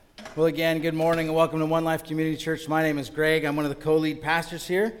Well, again, good morning and welcome to One Life Community Church. My name is Greg. I'm one of the co-lead pastors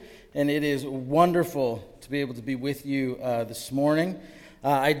here, and it is wonderful to be able to be with you this morning.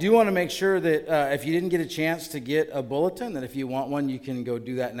 I do want to make sure that if you didn't get a chance to get a bulletin, that if you want one, you can go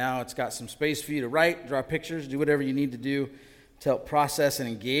do that now. It's got some space for you to write, draw pictures, do whatever you need to do to help process and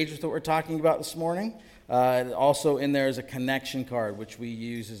engage with what we're talking about this morning. Also in there is a connection card, which we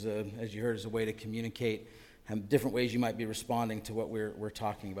use as you heard, as a way to communicate different ways you might be responding to what we're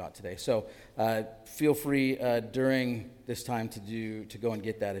talking about today. So feel free during this time to go and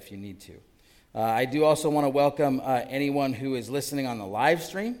get that if you need to. I do also want to welcome anyone who is listening on the live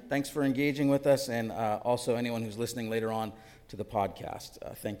stream. Thanks for engaging with us, and also anyone who's listening later on to the podcast.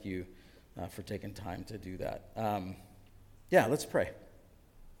 Thank you for taking time to do that. Let's pray.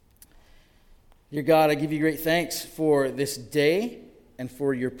 Dear God, I give you great thanks for this day and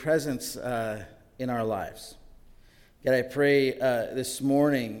for your presence in our lives. God, I pray this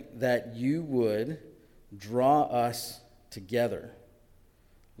morning that you would draw us together.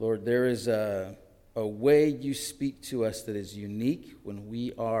 Lord, there is a way you speak to us that is unique when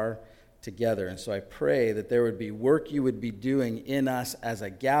we are together. And so I pray that there would be work you would be doing in us as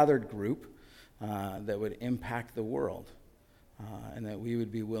a gathered group that would impact the world, and that we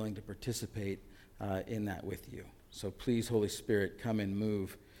would be willing to participate in that with you. So please, Holy Spirit, come and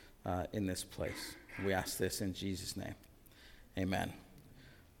move in this place. We ask this in Jesus' name. Amen.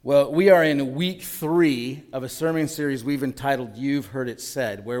 Well, we are in week 3 of a sermon series we've entitled You've Heard It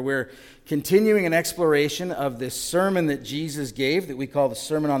Said, where we're continuing an exploration of this sermon that Jesus gave that we call the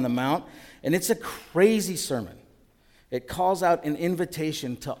Sermon on the Mount. And it's a crazy sermon. It calls out an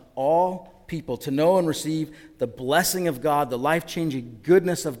invitation to all people to know and receive the blessing of God, the life-changing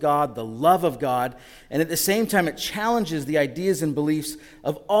goodness of God, the love of God. And at the same time, it challenges the ideas and beliefs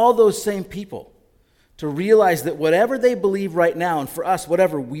of all those same people to realize that whatever they believe right now, and for us,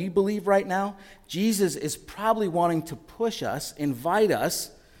 whatever we believe right now, Jesus is probably wanting to push us, invite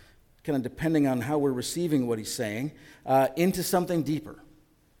us, kind of depending on how we're receiving what he's saying, into something deeper,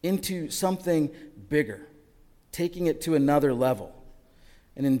 into something bigger, taking it to another level.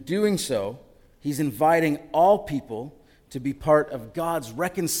 And in doing so, he's inviting all people to be part of God's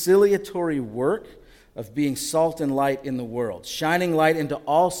reconciliatory work of being salt and light in the world, shining light into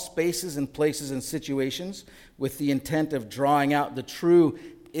all spaces and places and situations with the intent of drawing out the true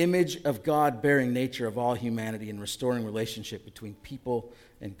image of God-bearing nature of all humanity and restoring relationship between people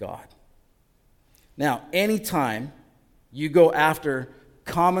and God. Now, anytime you go after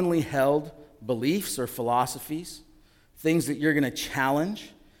commonly held beliefs or philosophies, things that you're going to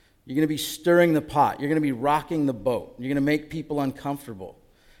challenge, you're going to be stirring the pot. You're going to be rocking the boat. You're going to make people uncomfortable.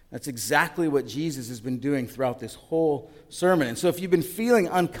 That's exactly what Jesus has been doing throughout this whole sermon. And so if you've been feeling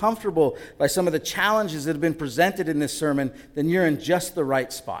uncomfortable by some of the challenges that have been presented in this sermon, then you're in just the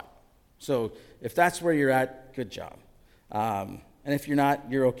right spot. So if that's where you're at, good job. And if you're not,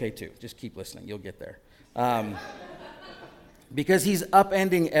 you're okay too. Just keep listening. You'll get there. Because he's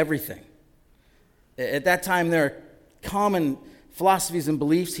upending everything. At that time, there are common philosophies and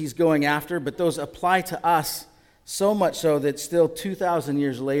beliefs he's going after, but those apply to us so much so that still 2,000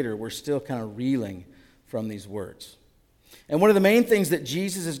 years later, we're still kind of reeling from these words. And one of the main things that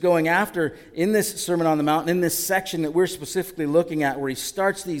Jesus is going after in this Sermon on the Mount, in this section that we're specifically looking at, where he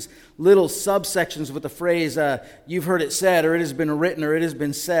starts these little subsections with the phrase, you've heard it said, or it has been written, or it has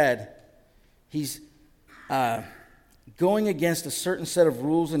been said, he's going against a certain set of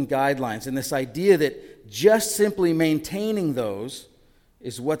rules and guidelines, and this idea that just simply maintaining those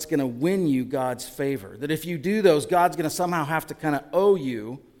is what's going to win you God's favor. That if you do those, God's going to somehow have to kind of owe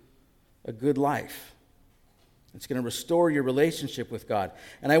you a good life. It's going to restore your relationship with God.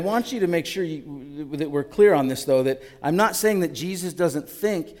 And I want you to make sure that we're clear on this, though, that I'm not saying that Jesus doesn't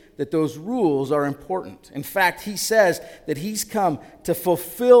think that those rules are important. In fact, he says that he's come to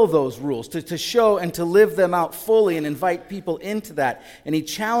fulfill those rules, to show and to live them out fully and invite people into that. And he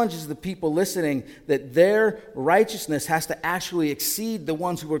challenges the people listening that their righteousness has to actually exceed the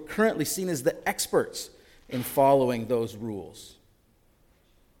ones who are currently seen as the experts in following those rules.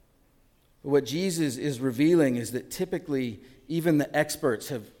 But what Jesus is revealing is that typically even the experts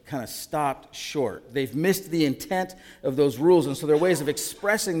have kind of stopped short. They've missed the intent of those rules, and so their ways of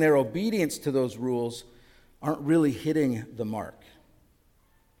expressing their obedience to those rules aren't really hitting the mark.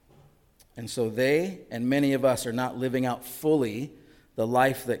 And so they and many of us are not living out fully the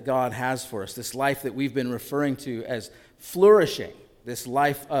life that God has for us, this life that we've been referring to as flourishing, this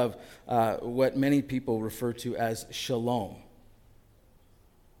life of what many people refer to as shalom.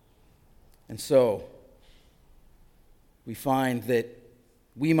 And so we find that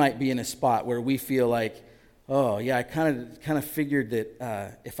we might be in a spot where we feel like oh yeah, I kind of figured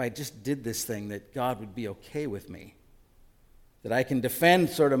that if I just did this thing, that God would be okay with me, that I can defend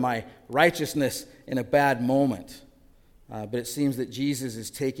sort of my righteousness in a bad moment. But it seems that Jesus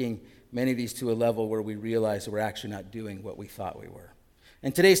is taking many of these to a level where we realize that we're actually not doing what we thought we were.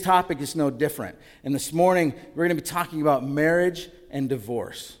 And today's topic is no different. And this morning, we're going to be talking about marriage and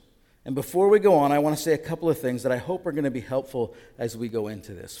divorce. And before we go on, I want to say a couple of things that I hope are going to be helpful as we go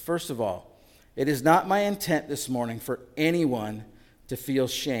into this. First of all, it is not my intent this morning for anyone to feel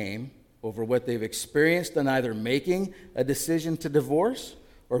shame over what they've experienced in either making a decision to divorce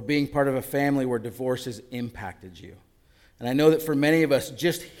or being part of a family where divorce has impacted you. And I know that for many of us,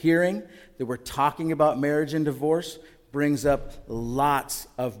 just hearing that we're talking about marriage and divorce brings up lots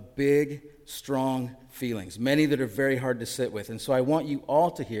of big, strong feelings, many that are very hard to sit with. And so I want you all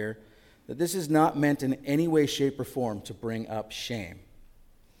to hear that this is not meant in any way, shape, or form to bring up shame.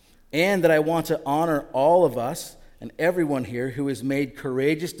 And that I want to honor all of us and everyone here who has made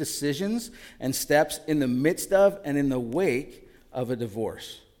courageous decisions and steps in the midst of and in the wake of a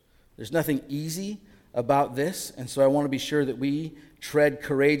divorce. There's nothing easy about this, and so I want to be sure that we tread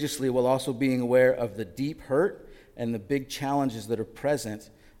courageously while also being aware of the deep hurt and the big challenges that are present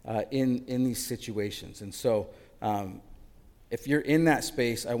in these situations. And so if you're in that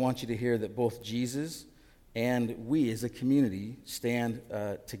space, I want you to hear that both Jesus and we as a community stand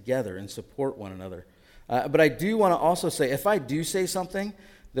together and support one another. But I do want to also say, if I do say something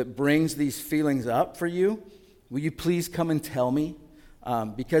that brings these feelings up for you, will you please come and tell me?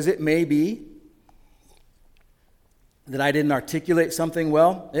 Because it may be that I didn't articulate something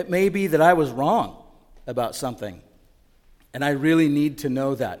well. It may be that I was wrong about something. And I really need to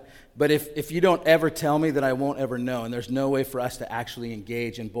know that. But if you don't ever tell me, then I won't ever know. And there's no way for us to actually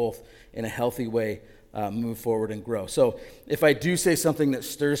engage in both in a healthy way, move forward and grow. So if I do say something that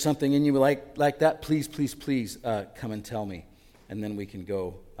stirs something in you like that, please come and tell me. And then we can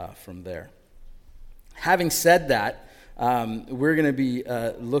go from there. Having said that, we're going to be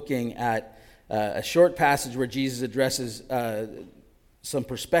looking at a short passage where Jesus addresses some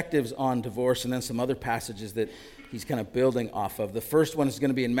perspectives on divorce and then some other passages that he's kind of building off of. The first one is going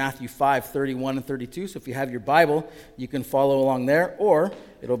to be in Matthew 5:31 and 32. So if you have your Bible, you can follow along there, or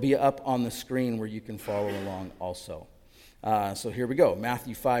it'll be up on the screen where you can follow along also. So here we go,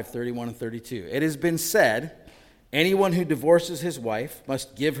 Matthew 5:31 and 32. It has been said, anyone who divorces his wife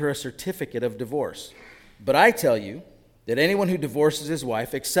must give her a certificate of divorce. But I tell you that anyone who divorces his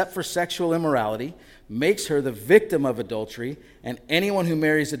wife, except for sexual immorality, makes her the victim of adultery, and anyone who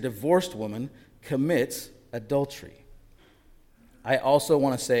marries a divorced woman commits adultery. I also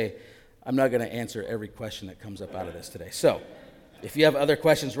want to say, I'm not going to answer every question that comes up out of this today. So, if you have other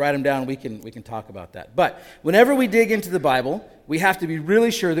questions, write them down. We can talk about that. But whenever we dig into the Bible, we have to be really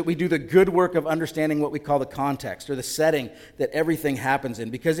sure that we do the good work of understanding what we call the context or the setting that everything happens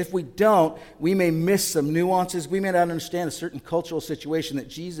in. Because if we don't, we may miss some nuances. We may not understand a certain cultural situation that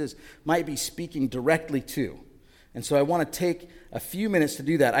Jesus might be speaking directly to. And so I want to take a few minutes to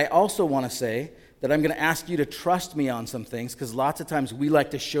do that. I also want to say that I'm going to ask you to trust me on some things, because lots of times we like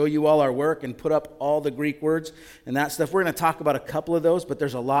to show you all our work and put up all the Greek words and that stuff. We're going to talk about a couple of those, but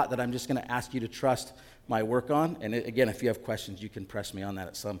there's a lot that I'm just going to ask you to trust my work on. And again, if you have questions, you can press me on that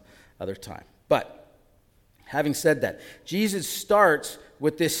at some other time. But having said that, Jesus starts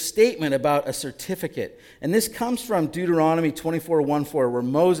with this statement about a certificate. And this comes from Deuteronomy 24:1-4, where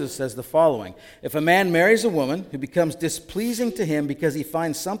Moses says the following: if a man marries a woman who becomes displeasing to him because he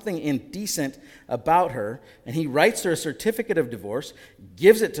finds something indecent about her, and he writes her a certificate of divorce,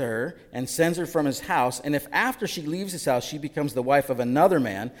 gives it to her, and sends her from his house, and if after she leaves his house she becomes the wife of another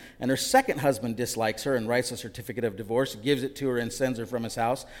man, and her second husband dislikes her and writes a certificate of divorce, gives it to her, and sends her from his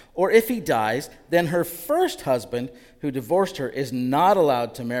house, or if he dies, then her first husband who divorced her is not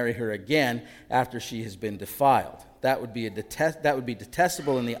allowed to marry her again after she has been defiled. That would be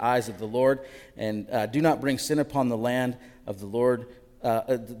detestable in the eyes of the Lord, and do not bring sin upon the land of the Lord,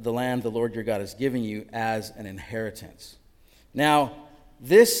 the land the Lord your God is giving you as an inheritance. Now,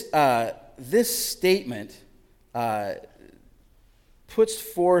 this statement puts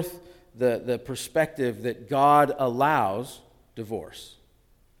forth the perspective that God allows divorce,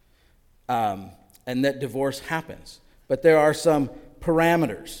 and that divorce happens. But there are some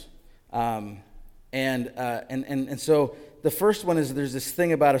parameters. And so the first one is there's this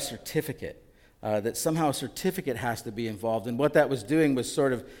thing about a certificate, that somehow a certificate has to be involved. And what that was doing was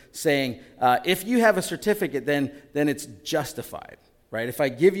sort of saying, if you have a certificate, then it's justified, right? If I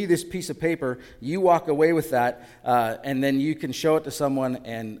give you this piece of paper, you walk away with that, and then you can show it to someone,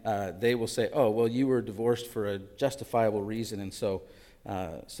 and they will say, oh, well, you were divorced for a justifiable reason, and so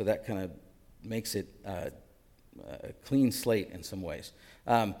that kind of makes it a clean slate in some ways.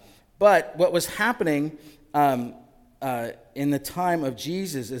 But what was happening in the time of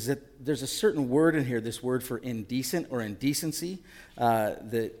Jesus is that there's a certain word in here, this word for indecent or indecency,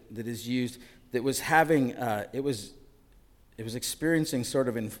 that is used, that was having, it was experiencing sort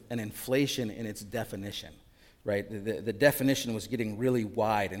of an inflation in its definition, right? The definition was getting really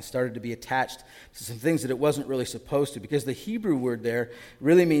wide and started to be attached to some things that it wasn't really supposed to, because the Hebrew word there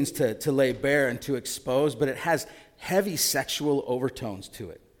really means to lay bare and to expose, but it has heavy sexual overtones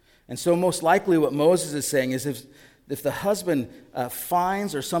to it. And so most likely what Moses is saying is if the husband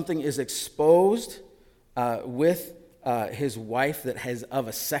finds or something is exposed with his wife that has of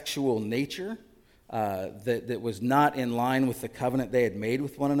a sexual nature, that was not in line with the covenant they had made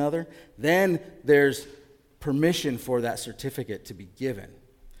with one another, then there's permission for that certificate to be given.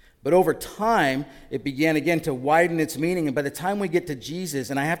 But over time, it began again to widen its meaning. And by the time we get to Jesus,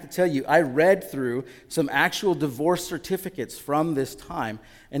 and I have to tell you, I read through some actual divorce certificates from this time,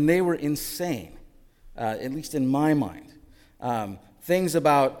 and they were insane, at least in my mind. Things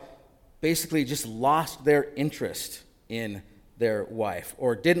about basically just lost their interest in their wife,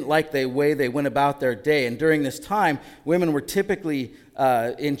 or didn't like the way they went about their day. And during this time, women were typically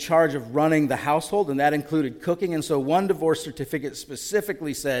in charge of running the household, and that included cooking. And so one divorce certificate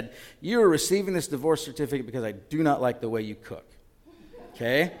specifically said, "You are receiving this divorce certificate because I do not like the way you cook."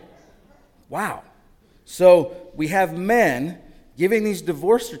 Okay? Wow. So we have men giving these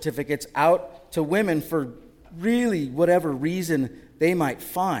divorce certificates out to women for really whatever reason they might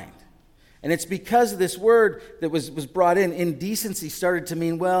find. And it's because of this word that was brought in, indecency started to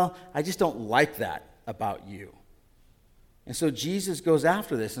mean, well, I just don't like that about you. And so Jesus goes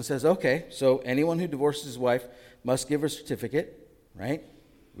after this and says, okay, so anyone who divorces his wife must give her a certificate, right?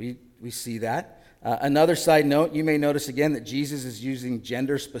 We see that. Another side note, you may notice again that Jesus is using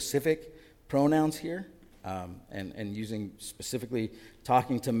gender-specific pronouns here, and using specifically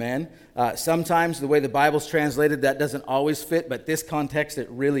talking to men. Sometimes the way the Bible's translated, that doesn't always fit, but this context, it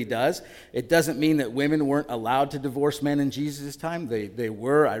really does. It doesn't mean that women weren't allowed to divorce men in Jesus' time. They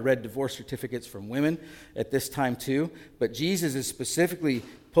were. I read divorce certificates from women at this time too. But Jesus is specifically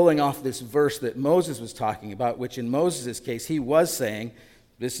pulling off this verse that Moses was talking about, which in Moses' case, he was saying,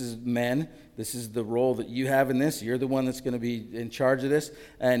 this is men, this is the role that you have in this. You're the one that's going to be in charge of this.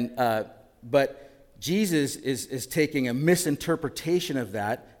 But Jesus is taking a misinterpretation of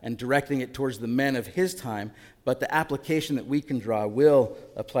that and directing it towards the men of his time, but the application that we can draw will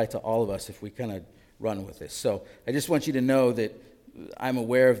apply to all of us if we kind of run with this. So I just want you to know that I'm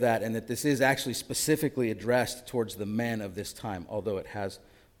aware of that and that this is actually specifically addressed towards the men of this time, although it has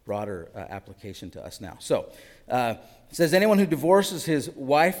broader application to us now. So it says, anyone who divorces his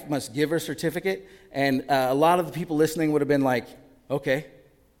wife must give her a certificate, and a lot of the people listening would have been like, okay,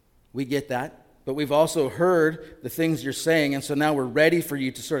 we get that. But we've also heard the things you're saying, and so now we're ready for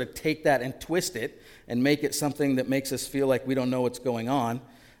you to sort of take that and twist it and make it something that makes us feel like we don't know what's going on.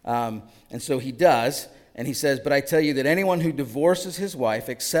 And so he does, and he says, but I tell you that anyone who divorces his wife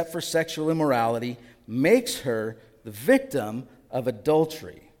except for sexual immorality makes her the victim of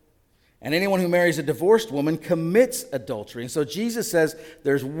adultery. And anyone who marries a divorced woman commits adultery. And so Jesus says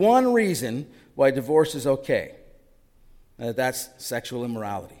there's one reason why divorce is okay, and that's sexual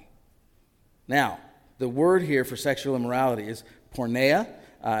immorality. Now, the word here for sexual immorality is porneia,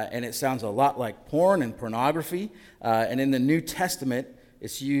 and it sounds a lot like porn and pornography. And in the New Testament,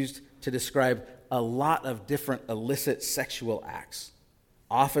 it's used to describe a lot of different illicit sexual acts,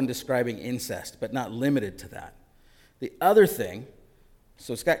 often describing incest, but not limited to that. The other thing,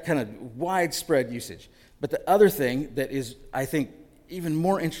 so it's got kind of widespread usage, but the other thing that is, I think, even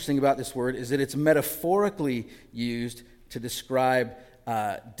more interesting about this word is that it's metaphorically used to describe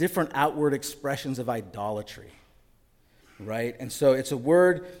different outward expressions of idolatry, right? And so it's a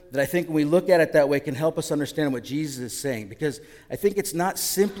word that I think when we look at it that way can help us understand what Jesus is saying, because I think it's not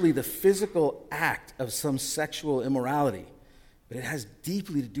simply the physical act of some sexual immorality, but it has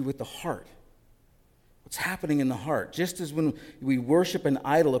deeply to do with the heart. What's happening in the heart? Just as when we worship an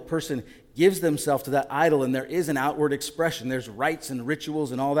idol, a person gives themselves to that idol, and there is an outward expression. There's rites and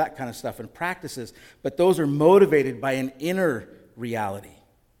rituals and all that kind of stuff and practices, but those are motivated by an inner reality.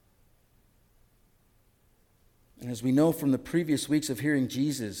 And as we know from the previous weeks of hearing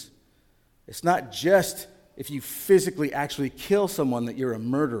Jesus, it's not just if you physically actually kill someone that you're a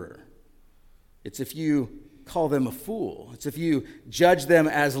murderer. It's if you call them a fool. It's if you judge them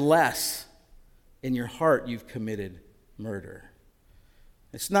as less. In your heart, you've committed murder.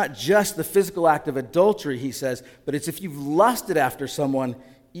 It's not just the physical act of adultery, he says, but it's if you've lusted after someone,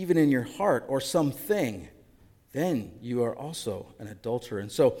 even in your heart, or something then you are also an adulterer.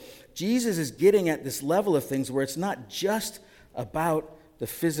 And so Jesus is getting at this level of things where it's not just about the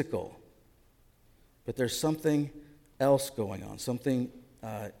physical, but there's something else going on, something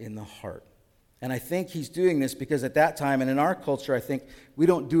in the heart. And I think he's doing this because at that time, and in our culture, I think we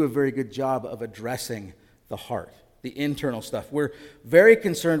don't do a very good job of addressing the heart, the internal stuff. We're very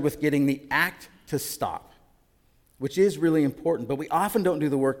concerned with getting the act to stop, which is really important, but we often don't do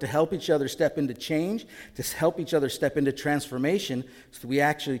the work to help each other step into change, to help each other step into transformation, so that we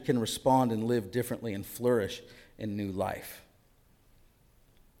actually can respond and live differently and flourish in new life.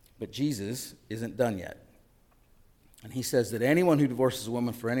 But Jesus isn't done yet. And he says that anyone who divorces a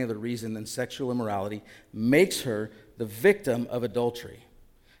woman for any other reason than sexual immorality makes her the victim of adultery.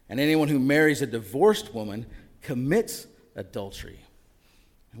 And anyone who marries a divorced woman commits adultery.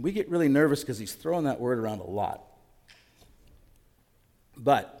 And we get really nervous because he's throwing that word around a lot.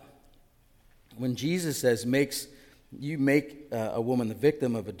 But when Jesus says you make a woman the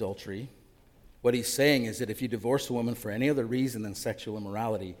victim of adultery, what he's saying is that if you divorce a woman for any other reason than sexual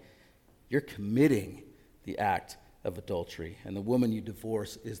immorality, you're committing the act of adultery, and the woman you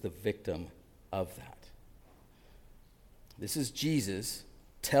divorce is the victim of that. This is Jesus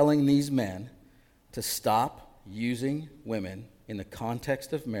telling these men to stop using women in the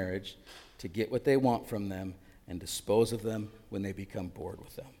context of marriage to get what they want from them and dispose of them when they become bored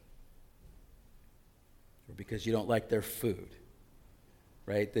with them. Or because you don't like their food,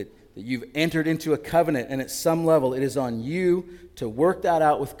 right? That you've entered into a covenant, and at some level it is on you to work that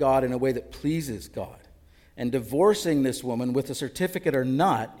out with God in a way that pleases God. And divorcing this woman with a certificate or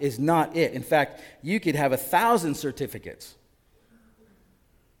not is not it. In fact, you could have 1,000 certificates.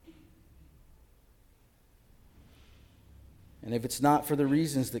 And if it's not for the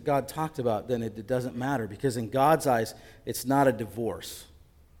reasons that God talked about, then it doesn't matter, because in God's eyes, it's not a divorce.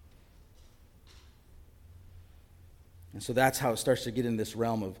 And so that's how it starts to get in this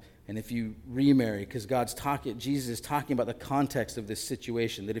realm of, and if you remarry, because Jesus is talking about the context of this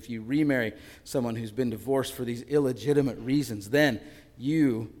situation, that if you remarry someone who's been divorced for these illegitimate reasons, then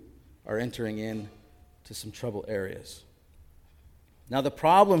you are entering into some trouble areas. Now, the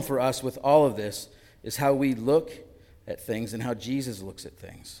problem for us with all of this is how we look at things and how Jesus looks at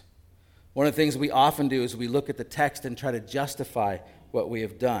things. One of the things we often do is we look at the text and try to justify what we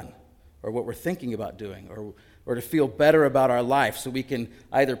have done or what we're thinking about doing, or to feel better about our life, so we can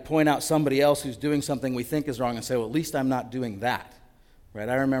either point out somebody else who's doing something we think is wrong and say, well, at least I'm not doing that. Right?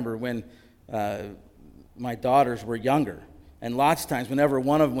 I remember when my daughters were younger, and lots of times whenever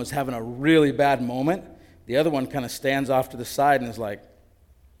one of them was having a really bad moment, the other one kind of stands off to the side and is like,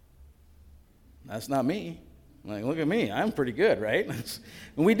 that's not me. I'm like, look at me, I'm pretty good, right?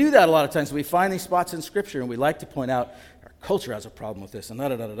 And we do that a lot of times. We find these spots in Scripture, and we like to point out our culture has a problem with this, and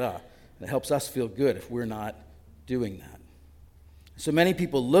da-da-da-da-da. And it helps us feel good if we're not doing that. So many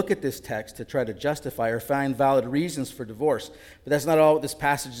people look at this text to try to justify or find valid reasons for divorce, but that's not all what this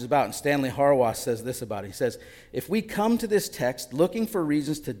passage is about. And Stanley Hauerwas says this about it. He says, if we come to this text looking for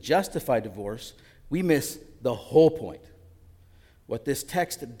reasons to justify divorce, we miss the whole point. What this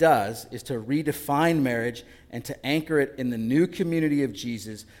text does is to redefine marriage and to anchor it in the new community of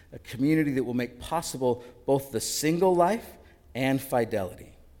Jesus, a community that will make possible both the single life and fidelity.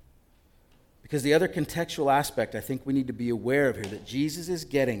 Because the other contextual aspect I think we need to be aware of here that Jesus is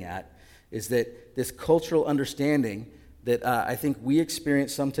getting at is that this cultural understanding that I think we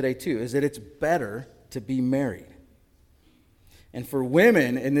experience some today too, is that it's better to be married. And for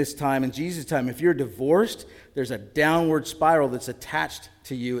women in this time, in Jesus' time, if you're divorced, there's a downward spiral that's attached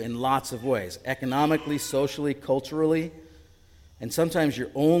to you in lots of ways, economically, socially, culturally. And sometimes your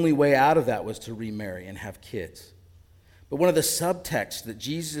only way out of that was to remarry and have kids. But one of the subtexts that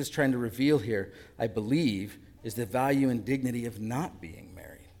Jesus is trying to reveal here, I believe, is the value and dignity of not being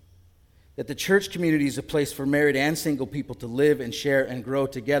married. That the church community is a place for married and single people to live and share and grow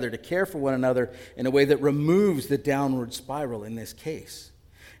together, to care for one another in a way that removes the downward spiral in this case.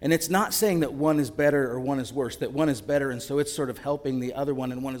 And it's not saying that one is better or one is worse, that one is better and so it's sort of helping the other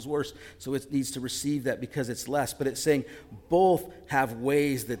one, and one is worse so it needs to receive that because it's less. But it's saying both have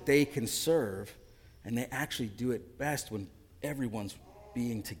ways that they can serve, and they actually do it best when everyone's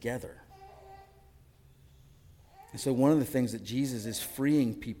being together. And so one of the things that Jesus is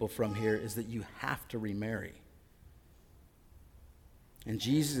freeing people from here is that you have to remarry. And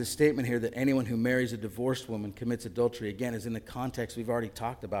Jesus' statement here that anyone who marries a divorced woman commits adultery, again, is in the context we've already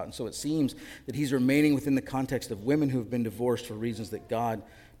talked about. And so it seems that he's remaining within the context of women who have been divorced for reasons that God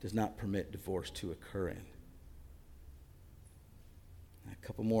does not permit divorce to occur in. A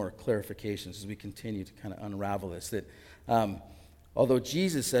couple more clarifications as we continue to kind of unravel this. That Although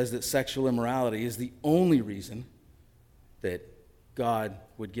Jesus says that sexual immorality is the only reason that God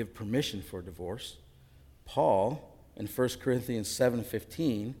would give permission for divorce, Paul in 1 Corinthians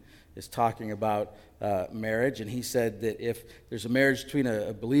 7:15 is talking about marriage, and he said that if there's a marriage between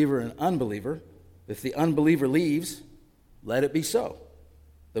a believer and an unbeliever, if the unbeliever leaves, let it be so.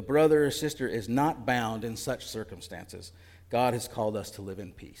 The brother or sister is not bound in such circumstances. God has called us to live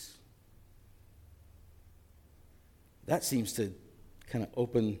in peace. That seems to kind of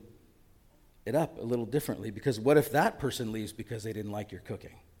open it up a little differently, because what if that person leaves because they didn't like your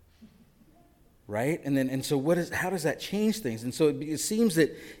cooking? Right? And so how does that change things? And so it seems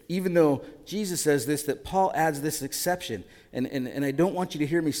that even though Jesus says this, that Paul adds this exception. And I don't want you to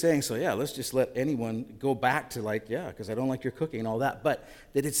hear me saying, so yeah, let's just let anyone go back to because I don't like your cooking and all that. But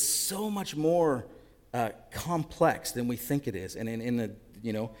that it's so much more complex than we think it is. And in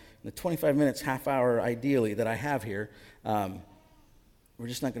the 25 minutes, half hour ideally that I have here, we're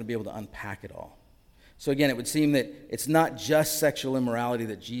just not going to be able to unpack it all. So again, it would seem that it's not just sexual immorality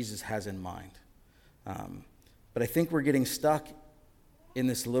that Jesus has in mind. But I think we're getting stuck in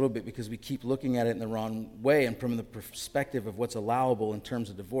this a little bit because we keep looking at it in the wrong way and from the perspective of what's allowable in terms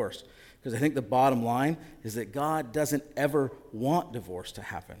of divorce. Because I think the bottom line is that God doesn't ever want divorce to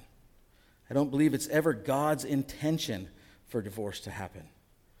happen. I don't believe it's ever God's intention for divorce to happen.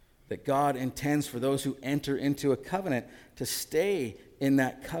 That God intends for those who enter into a covenant to stay in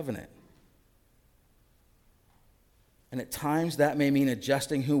that covenant. And at times that may mean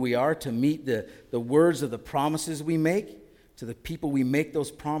adjusting who we are to meet the words of the promises we make to the people we make those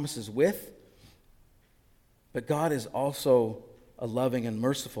promises with. But God is also a loving and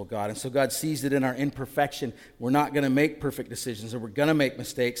merciful God. And so God sees that in our imperfection, we're not going to make perfect decisions, or we're going to make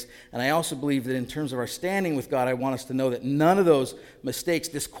mistakes. And I also believe that in terms of our standing with God, I want us to know that none of those mistakes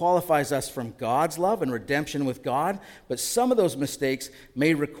disqualifies us from God's love and redemption with God. But some of those mistakes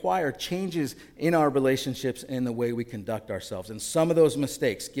may require changes in our relationships and in the way we conduct ourselves. And some of those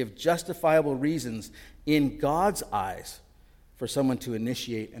mistakes give justifiable reasons in God's eyes for someone to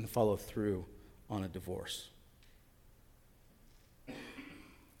initiate and follow through on a divorce.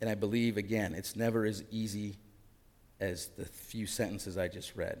 And I believe, again, it's never as easy as the few sentences I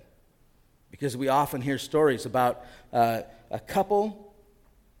just read. Because we often hear stories about a couple,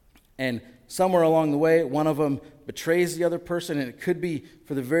 and somewhere along the way, one of them betrays the other person, and it could be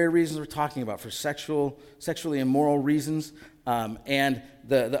for the very reasons we're talking about, for sexually immoral reasons. And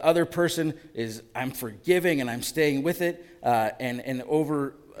the other person is, I'm forgiving and I'm staying with it, and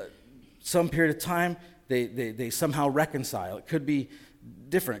over some period of time, they somehow reconcile. It could be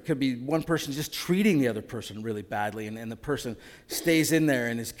different. It could be one person just treating the other person really badly, and the person stays in there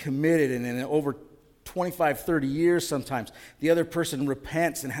and is committed, and then over 25, 30 years sometimes, the other person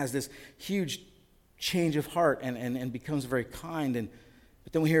repents and has this huge change of heart and becomes very kind.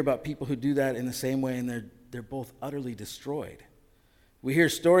 But then we hear about people who do that in the same way, and they're both utterly destroyed. We hear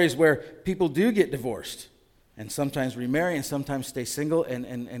stories where people do get divorced and sometimes remarry and sometimes stay single,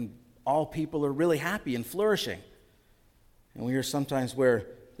 and all people are really happy and flourishing. And we hear sometimes where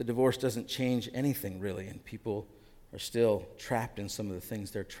the divorce doesn't change anything really, and people are still trapped in some of the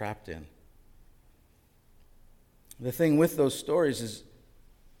things they're trapped in. The thing with those stories is,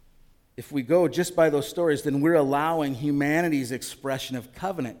 if we go just by those stories, then we're allowing humanity's expression of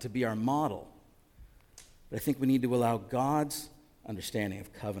covenant to be our model. But I think we need to allow God's understanding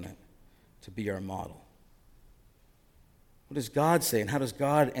of covenant to be our model. What does God say, and how does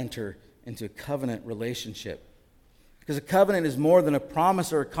God enter into a covenant relationship? Because a covenant is more than a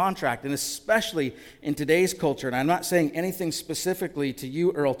promise or a contract, and especially in today's culture. And I'm not saying anything specifically to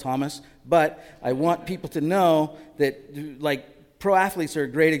you, Earl Thomas, but I want people to know that, like, pro athletes are a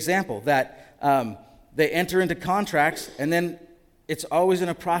great example, that they enter into contracts, and then it's always in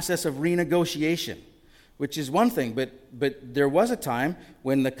a process of renegotiation, which is one thing. But there was a time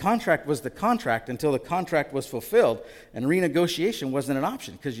when the contract was the contract until the contract was fulfilled, and renegotiation wasn't an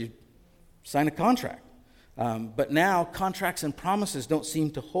option because you signed a contract. But now contracts and promises don't seem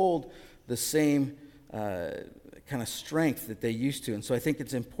to hold the same kind of strength that they used to. And so I think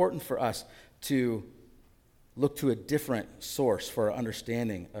it's important for us to look to a different source for our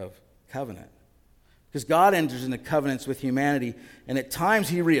understanding of covenant. Because God enters into covenants with humanity, and at times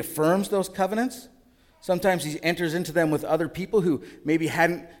he reaffirms those covenants. Sometimes he enters into them with other people who maybe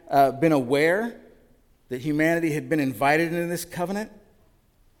hadn't been aware that humanity had been invited into this covenant.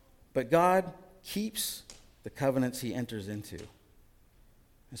 But God keeps the covenants he enters into.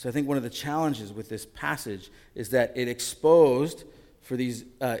 And so I think one of the challenges with this passage is that it exposed for these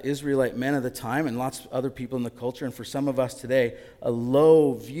Israelite men of the time and lots of other people in the culture, and for some of us today, a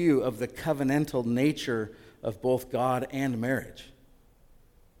low view of the covenantal nature of both God and marriage.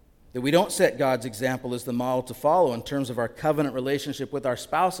 That we don't set God's example as the model to follow in terms of our covenant relationship with our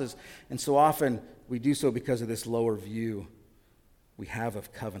spouses, and so often we do so because of this lower view we have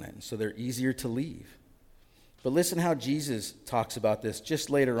of covenant, and so they're easier to leave. But listen how Jesus talks about this just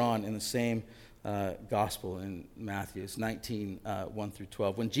later on in the same gospel in Matthew. It's 19, 1 through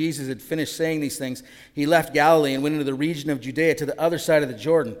 12. When Jesus had finished saying these things, he left Galilee and went into the region of Judea to the other side of the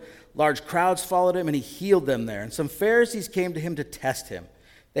Jordan. Large crowds followed him, and he healed them there. And some Pharisees came to him to test him.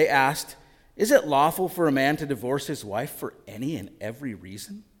 They asked, "Is it lawful for a man to divorce his wife for any and every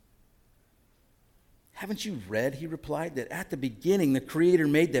reason?" "Haven't you read," he replied, "that at the beginning the Creator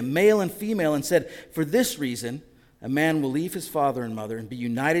made them male and female and said, 'For this reason a man will leave his father and mother and be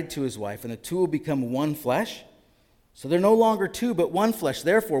united to his wife, and the two will become one flesh'? So they're no longer two, but one flesh.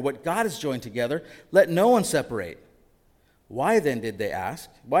 Therefore, what God has joined together, let no one separate." Why then, they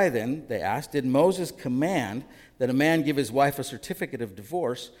asked, did Moses command that a man give his wife a certificate of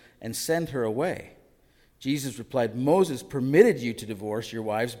divorce and send her away? Jesus replied, "Moses permitted you to divorce your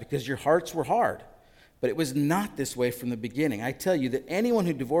wives because your hearts were hard. But it was not this way from the beginning. I tell you that anyone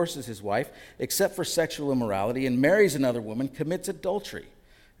who divorces his wife, except for sexual immorality, and marries another woman, commits adultery."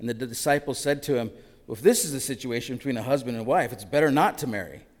 And the disciples said to him, "Well, if this is the situation between a husband and wife, it's better not to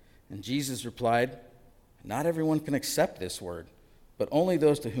marry." And Jesus replied, "Not everyone can accept this word, but only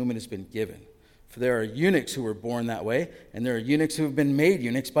those to whom it has been given. For there are eunuchs who were born that way, and there are eunuchs who have been made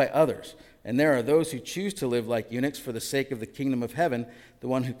eunuchs by others. And there are those who choose to live like eunuchs for the sake of the kingdom of heaven. The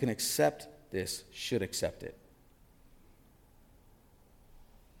one who can accept this should accept it."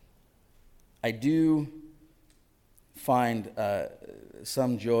 I do find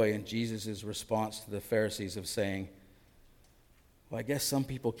some joy in Jesus' response to the Pharisees of saying, "Well, I guess some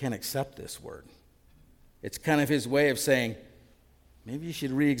people can't accept this word." It's kind of his way of saying, maybe you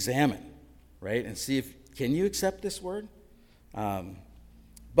should re-examine, right? And see can you accept this word?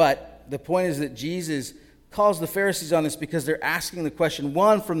 But the point is that Jesus calls the Pharisees on this because they're asking the question,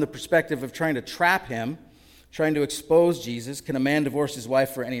 one, from the perspective of trying to trap him, trying to expose Jesus. Can a man divorce his wife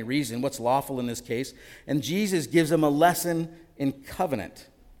for any reason? What's lawful in this case? And Jesus gives them a lesson in covenant.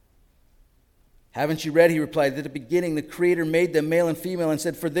 "Haven't you read," he replied, "that at the beginning the Creator made them male and female and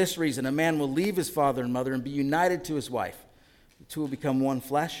said, 'For this reason a man will leave his father and mother and be united to his wife. The two will become one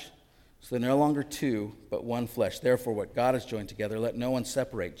flesh.' So they're no longer two, but one flesh. Therefore, what God has joined together, let no one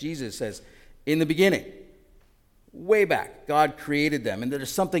separate." Jesus says, in the beginning, way back, God created them. And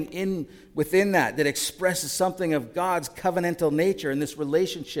there's something within that expresses something of God's covenantal nature in this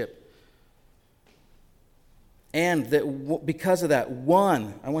relationship. And that because of that,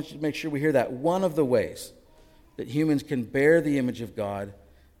 I want you to make sure we hear that, one of the ways that humans can bear the image of God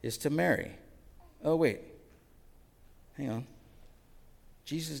is to marry. Oh, wait. Hang on.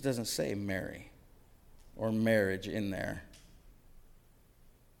 Jesus doesn't say marry or marriage in there.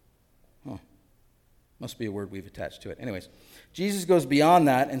 Must be a word we've attached to it. Anyways, Jesus goes beyond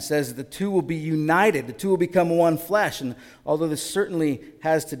that and says that the two will be united. The two will become one flesh. And although this certainly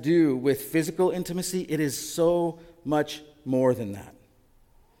has to do with physical intimacy, it is so much more than that.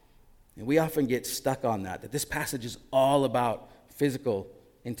 And we often get stuck on that this passage is all about physical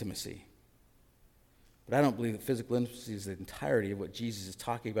intimacy. But I don't believe that physical intimacy is the entirety of what Jesus is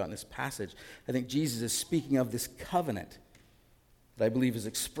talking about in this passage. I think Jesus is speaking of this covenant that I believe is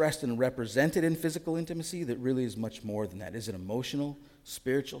expressed and represented in physical intimacy that really is much more than that. Is it emotional,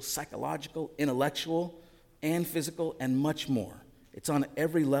 spiritual, psychological, intellectual, and physical, and much more? It's on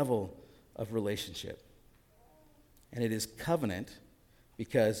every level of relationship. And it is covenant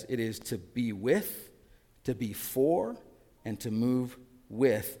because it is to be with, to be for, and to move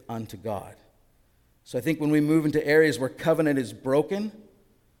with unto God. So I think when we move into areas where covenant is broken,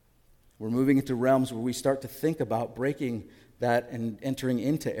 we're moving into realms where we start to think about breaking that and entering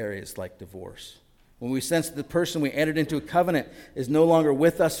into areas like divorce. When we sense that the person we entered into a covenant is no longer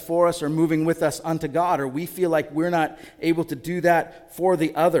with us, for us, or moving with us unto God, or we feel like we're not able to do that for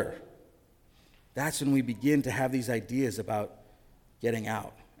the other, that's when we begin to have these ideas about getting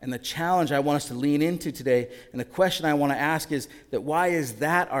out. And the challenge I want us to lean into today, and the question I want to ask is that why is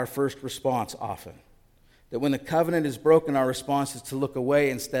that our first response often? That when the covenant is broken, our response is to look away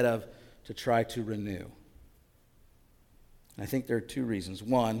instead of to try to renew. I think there are two reasons.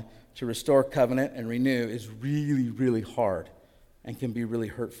 One, to restore covenant and renew is really, really hard and can be really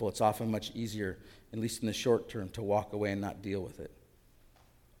hurtful. It's often much easier, at least in the short term, to walk away and not deal with it.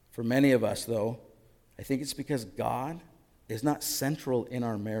 For many of us, though, I think it's because God is not central in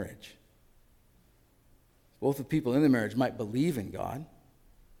our marriage. Both the people in the marriage might believe in God,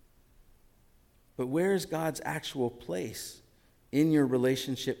 but where is God's actual place in your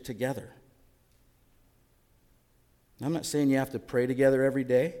relationship together? I'm not saying you have to pray together every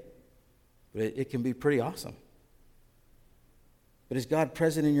day. but it can be pretty awesome. But is God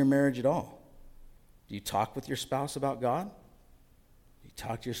present in your marriage at all? Do you talk with your spouse about God? Do you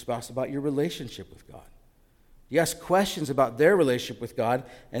talk to your spouse about your relationship with God? You ask questions about their relationship with God,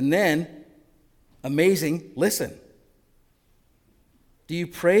 and then, amazing, listen. Do you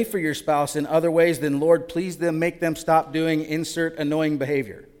pray for your spouse in other ways than, Lord, please them, make them stop doing insert annoying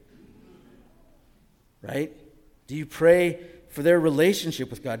behavior? Right? Do you pray for their relationship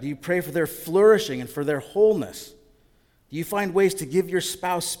with God? Do you pray for their flourishing and for their wholeness? Do you find ways to give your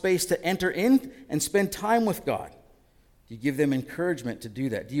spouse space to enter in and spend time with God? Do you give them encouragement to do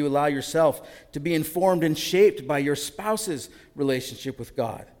that? Do you allow yourself to be informed and shaped by your spouse's relationship with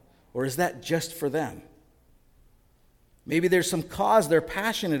God? Or is that just for them? Maybe there's some cause they're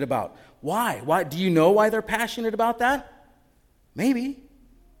passionate about. Why? Why? Do you know why they're passionate about that? Maybe.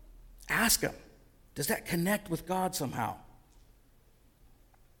 Ask them. Does that connect with God somehow?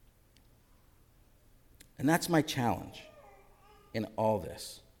 And that's my challenge in all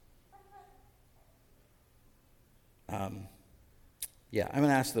this. I'm going to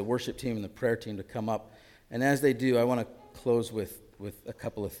ask the worship team and the prayer team to come up. And as they do, I want to close with a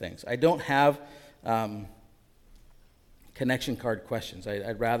couple of things. I don't have connection card questions.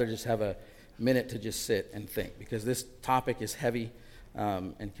 I'd rather just have a minute to just sit and think, because this topic is heavy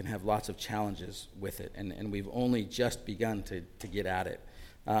and can have lots of challenges with it. And we've only just begun to get at it.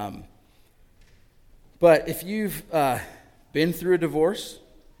 But if you've been through a divorce,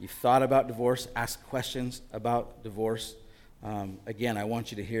 you've thought about divorce, asked questions about divorce, again, I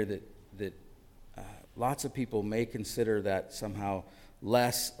want you to hear that lots of people may consider that somehow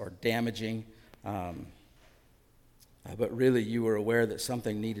less or damaging, but really you were aware that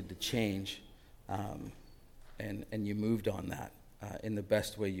something needed to change, and you moved on that in the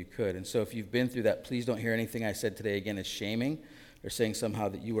best way you could. And so if you've been through that, please don't hear anything I said today again as shaming or saying somehow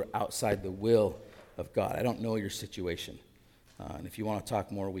that you were outside the will of God. I don't know your situation. And if you want to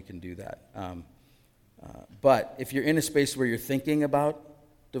talk more, we can do that. But if you're in a space where you're thinking about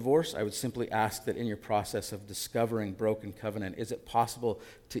divorce, I would simply ask that in your process of discovering broken covenant, is it possible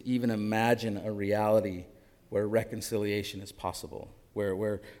to even imagine a reality where reconciliation is possible,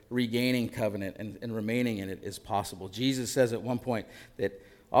 where regaining covenant and remaining in it is possible? Jesus says at one point that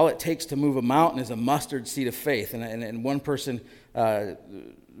all it takes to move a mountain is a mustard seed of faith. And one person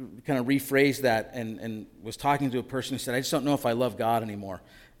kind of rephrased that and was talking to a person who said, I just don't know if I love God anymore.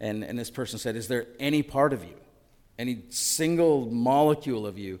 And this person said, is there any part of you, any single molecule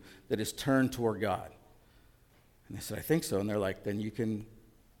of you that is turned toward God? And they said, I think so. And they're like, then you can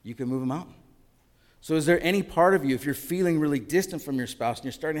move a mountain. So is there any part of you, if you're feeling really distant from your spouse and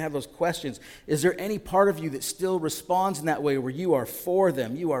you're starting to have those questions, is there any part of you that still responds in that way where you are for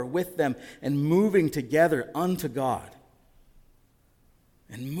them, you are with them, and moving together unto God?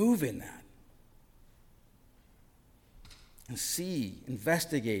 And move in that. And see,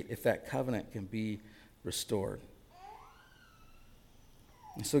 investigate if that covenant can be restored.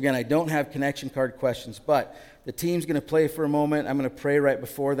 And so again, I don't have connection card questions, but the team's going to play for a moment. I'm going to pray right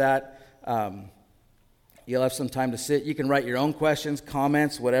before that. You'll have some time to sit. You can write your own questions,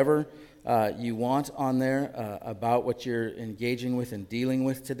 comments, whatever you want on there about what you're engaging with and dealing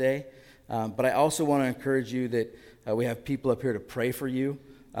with today. But I also want to encourage you that we have people up here to pray for you,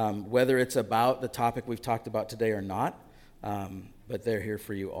 whether it's about the topic we've talked about today or not. But they're here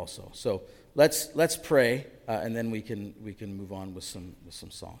for you also. So let's pray, and then we can move on with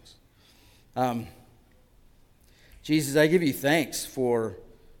some songs. Jesus, I give you thanks for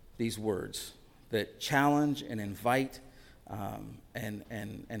these words that challenge and invite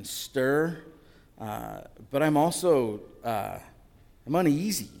and stir. But I'm also I'm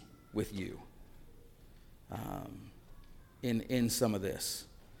uneasy with you in some of this.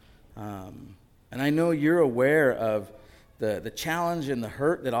 And I know you're aware of the challenge and the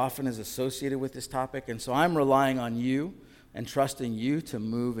hurt that often is associated with this topic. And so I'm relying on you and trusting you to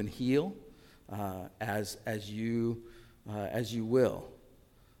move and heal as you will.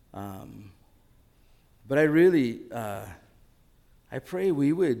 But I really, I pray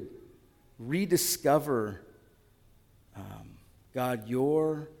we would rediscover, God,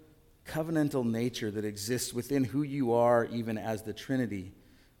 your covenantal nature that exists within who you are, even as the Trinity,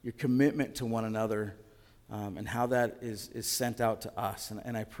 your commitment to one another, and how that is sent out to us.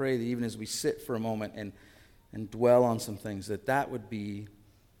 And I pray that even as we sit for a moment and dwell on some things, that would be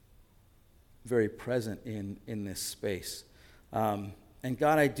very present in this space. And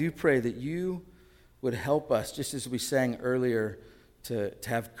God, I do pray that you would help us, just as we sang earlier, to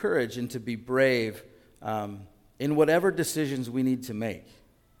have courage and to be brave in whatever decisions we need to make.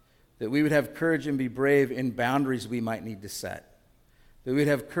 That we would have courage and be brave in boundaries we might need to set. That we'd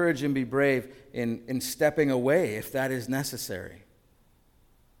have courage and be brave in stepping away if that is necessary.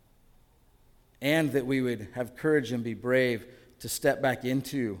 And that we would have courage and be brave to step back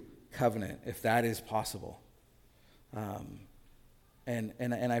into covenant if that is possible. And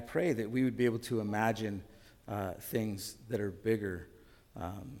I pray that we would be able to imagine things that are bigger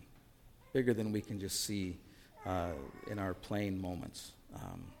than we can just see in our plain moments.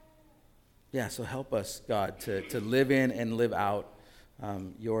 So help us, God, to live in and live out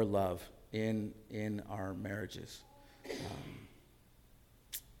your love in our marriages.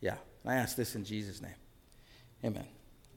 I ask this in Jesus' name. Amen.